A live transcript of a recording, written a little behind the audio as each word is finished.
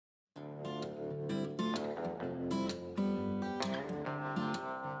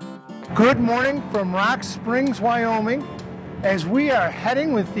Good morning from Rock Springs, Wyoming, as we are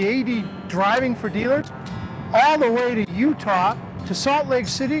heading with the AED Driving for Dealers all the way to Utah, to Salt Lake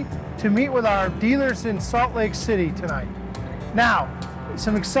City, to meet with our dealers in Salt Lake City tonight. Now,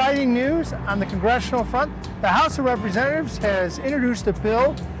 some exciting news on the congressional front. The House of Representatives has introduced a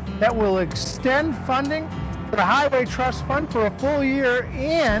bill that will extend funding for the Highway Trust Fund for a full year,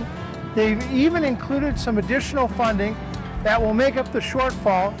 and they've even included some additional funding that will make up the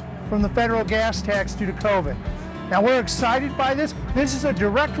shortfall from the federal gas tax due to COVID. Now, we're excited by this. This is a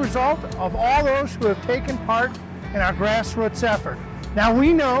direct result of all those who have taken part in our grassroots effort. Now,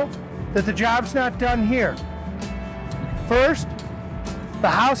 we know that the job's not done here. First, the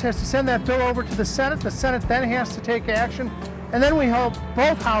House has to send that bill over to the Senate. The Senate then has to take action. And then we hope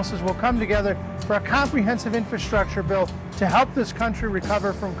both houses will come together for a comprehensive infrastructure bill to help this country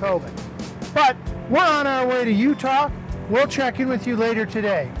recover from COVID. But we're on our way to Utah. We'll check in with you later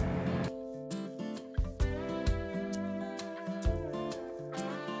today.